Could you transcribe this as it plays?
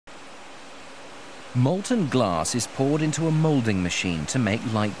Molten glass is poured into a moulding machine to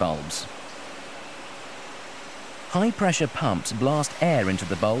make light bulbs. High-pressure pumps blast air into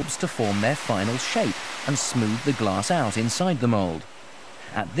the bulbs to form their final shape and smooth the glass out inside the mould.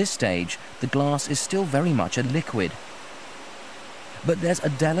 At this stage, the glass is still very much a liquid. But there's a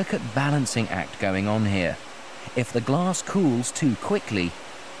delicate balancing act going on here. If the glass cools too quickly,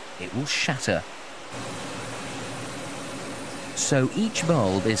 it will shatter. So each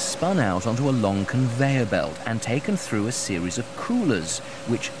bulb is spun out onto a long conveyor belt and taken through a series of coolers,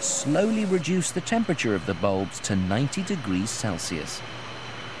 which slowly reduce the temperature of the bulbs to 90 degrees Celsius.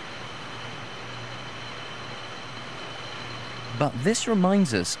 But this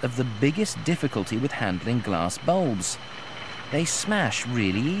reminds us of the biggest difficulty with handling glass bulbs. They smash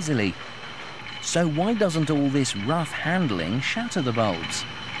really easily. So why doesn't all this rough handling shatter the bulbs?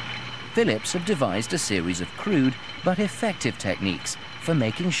 Philips have devised a series of crude but effective techniques for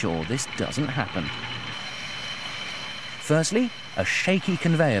making sure this doesn't happen. Firstly, a shaky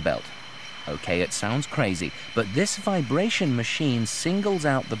conveyor belt. Okay, it sounds crazy, but this vibration machine singles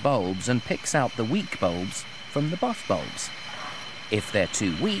out the bulbs and picks out the weak bulbs from the buff bulbs. If they're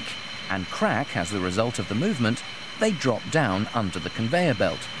too weak and crack as a result of the movement, they drop down under the conveyor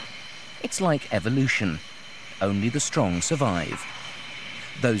belt. It's like evolution. Only the strong survive.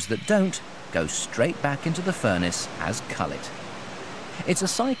 Those that don't go straight back into the furnace as cullet. It's a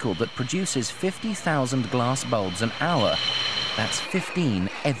cycle that produces 50,000 glass bulbs an hour. That's 15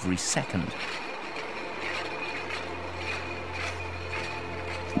 every second.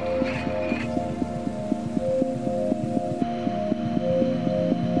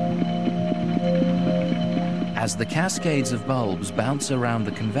 As the cascades of bulbs bounce around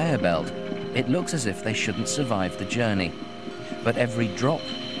the conveyor belt, it looks as if they shouldn't survive the journey. But every drop,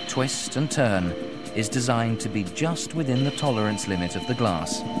 twist and turn is designed to be just within the tolerance limit of the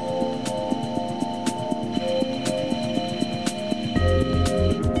glass.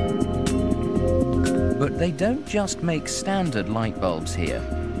 But they don't just make standard light bulbs here.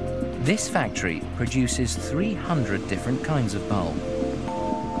 This factory produces 300 different kinds of bulb.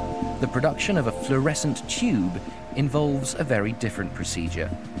 The production of a fluorescent tube involves a very different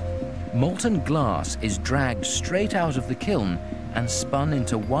procedure. Molten glass is dragged straight out of the kiln and spun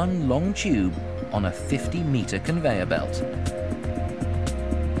into one long tube on a 50-meter conveyor belt.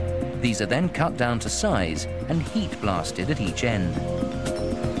 These are then cut down to size and heat blasted at each end.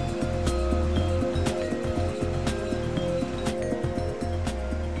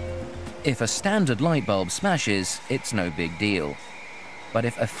 If a standard light bulb smashes, it's no big deal. But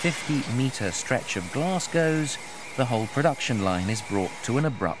if a 50-meter stretch of glass goes, the whole production line is brought to an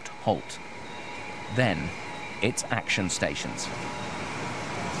abrupt halt. Then, it's action stations.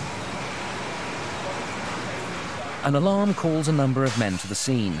 An alarm calls a number of men to the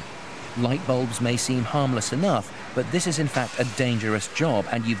scene. Light bulbs may seem harmless enough, but this is in fact a dangerous job,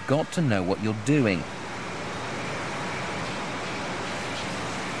 and you've got to know what you're doing.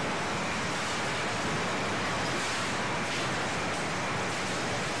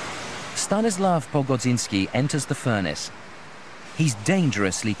 Stanislav Pogodzinski enters the furnace. He's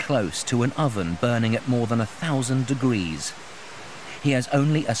dangerously close to an oven burning at more than 1,000 degrees. He has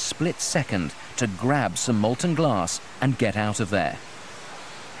only a split second to grab some molten glass and get out of there.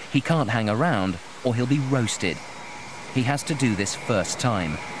 He can't hang around or he'll be roasted. He has to do this first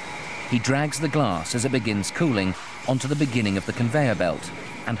time. He drags the glass as it begins cooling onto the beginning of the conveyor belt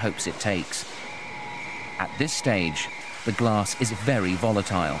and hopes it takes. At this stage, the glass is very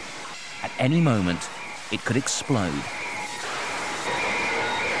volatile. At any moment, it could explode.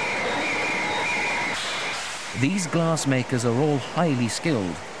 These glass makers are all highly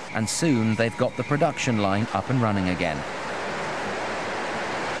skilled, and soon they've got the production line up and running again.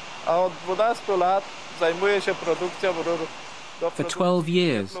 For 12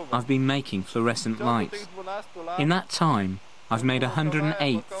 years, I've been making fluorescent lights. In that time, I've made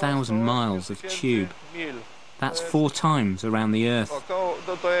 108,000 miles of tube. That's 4 times around the Earth.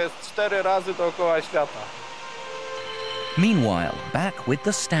 Meanwhile, back with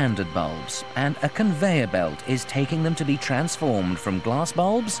the standard bulbs, and a conveyor belt is taking them to be transformed from glass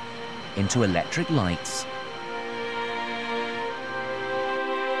bulbs into electric lights.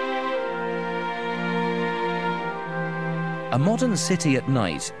 A modern city at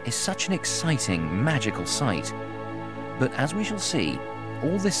night is such an exciting, magical sight. But as we shall see,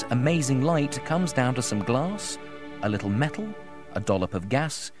 all this amazing light comes down to some glass, a little metal, a dollop of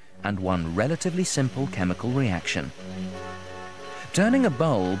gas, and one relatively simple chemical reaction. Turning a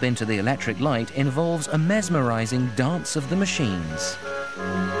bulb into the electric light involves a mesmerizing dance of the machines.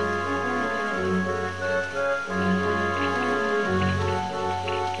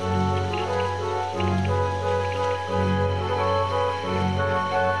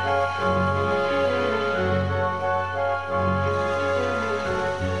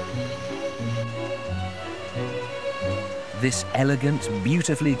 This elegant,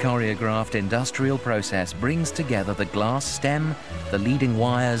 beautifully choreographed industrial process brings together the glass stem, the leading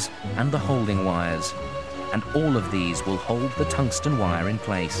wires, and the holding wires. And all of these will hold the tungsten wire in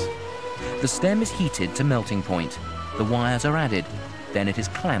place. The stem is heated to melting point. The wires are added, then it is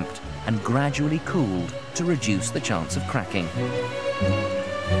clamped and gradually cooled to reduce the chance of cracking.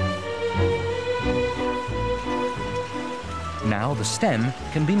 Now the stem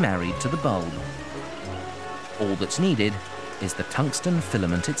can be married to the bulb. All that's needed is the tungsten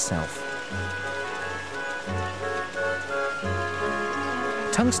filament itself.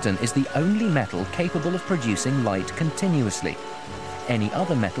 Tungsten is the only metal capable of producing light continuously. Any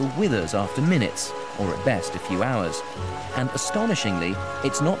other metal withers after minutes, or at best a few hours. And astonishingly,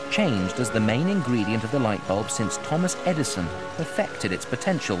 it's not changed as the main ingredient of the light bulb since Thomas Edison perfected its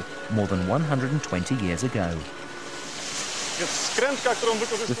potential more than 120 years ago.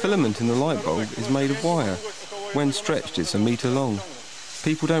 The filament in the light bulb is made of wire. When stretched, it's a metre long.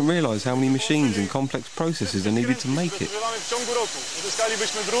 People don't realise how many machines and complex processes are needed to make it.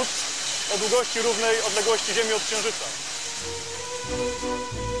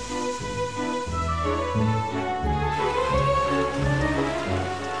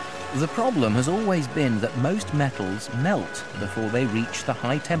 The problem has always been that most metals melt before they reach the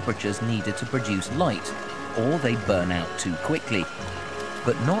high temperatures needed to produce light, or they burn out too quickly.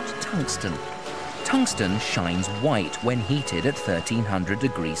 But not tungsten. Tungsten shines white when heated at 1300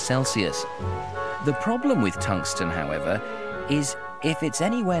 degrees Celsius. The problem with tungsten, however, is if it's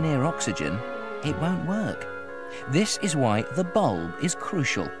anywhere near oxygen, it won't work. This is why the bulb is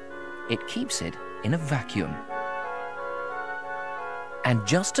crucial. It keeps it in a vacuum. And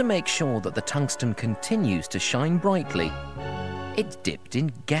just to make sure that the tungsten continues to shine brightly, it's dipped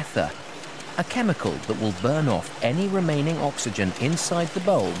in gether, a chemical that will burn off any remaining oxygen inside the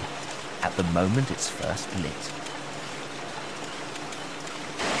bulb at the moment it's first lit.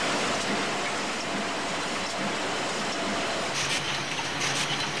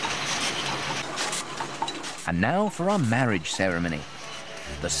 And now for our marriage ceremony.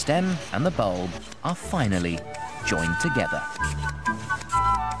 The stem and the bulb are finally joined together.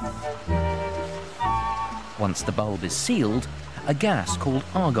 Once the bulb is sealed, a gas called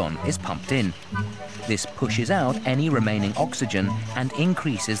argon is pumped in. This pushes out any remaining oxygen and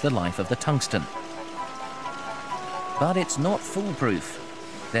increases the life of the tungsten. But it's not foolproof.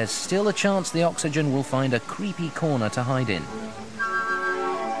 There's still a chance the oxygen will find a creepy corner to hide in.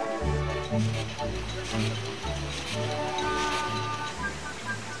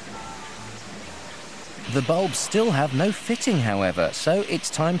 The bulbs still have no fitting, however, so it's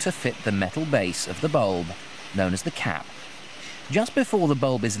time to fit the metal base of the bulb, known as the cap. Just before the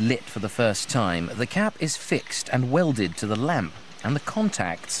bulb is lit for the first time, the cap is fixed and welded to the lamp, and the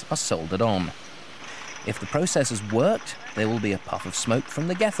contacts are soldered on. If the process has worked, there will be a puff of smoke from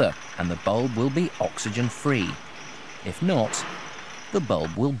the gether, and the bulb will be oxygen-free. If not, the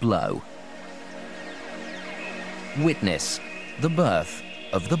bulb will blow. Witness the birth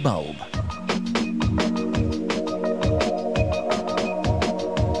of the bulb.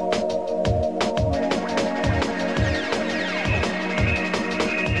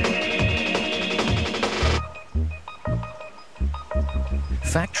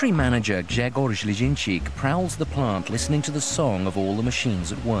 Factory manager Grzegorz Lizincik prowls the plant listening to the song of all the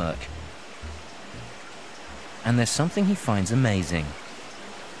machines at work. And there's something he finds amazing.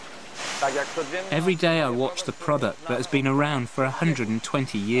 Every day I watch the product that has been around for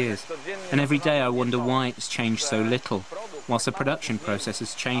 120 years, and every day I wonder why it's changed so little, whilst the production process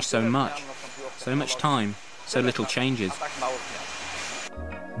has changed so much. So much time, so little changes.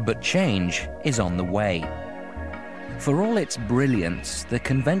 But change is on the way. For all its brilliance, the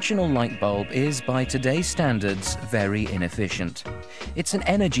conventional light bulb is, by today's standards, very inefficient. It's an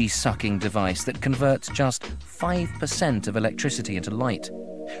energy-sucking device that converts just 5% of electricity into light.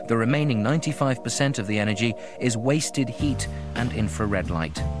 The remaining 95% of the energy is wasted heat and infrared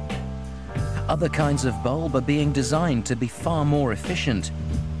light. Other kinds of bulb are being designed to be far more efficient.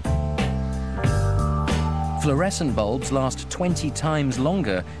 Fluorescent bulbs last 20 times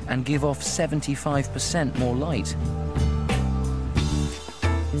longer and give off 75% more light.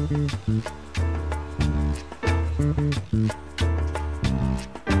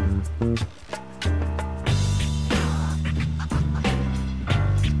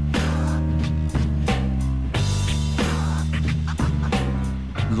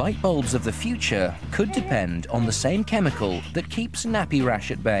 Light bulbs of the future could depend on the same chemical that keeps nappy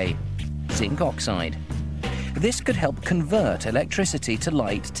rash at bay, zinc oxide. This could help convert electricity to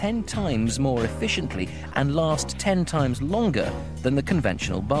light 10 times more efficiently and last 10 times longer than the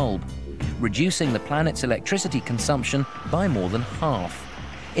conventional bulb. reducing the planet's electricity consumption by more than half.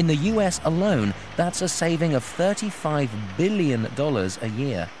 In the US alone, that's a saving of $35 billion a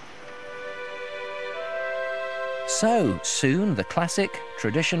year. So soon, the classic,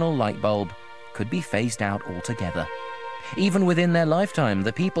 traditional light bulb could be phased out altogether. Even within their lifetime,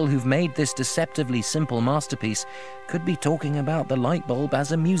 the people who've made this deceptively simple masterpiece could be talking about the light bulb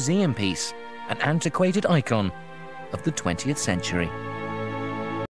as a museum piece, an antiquated icon of the 20th century.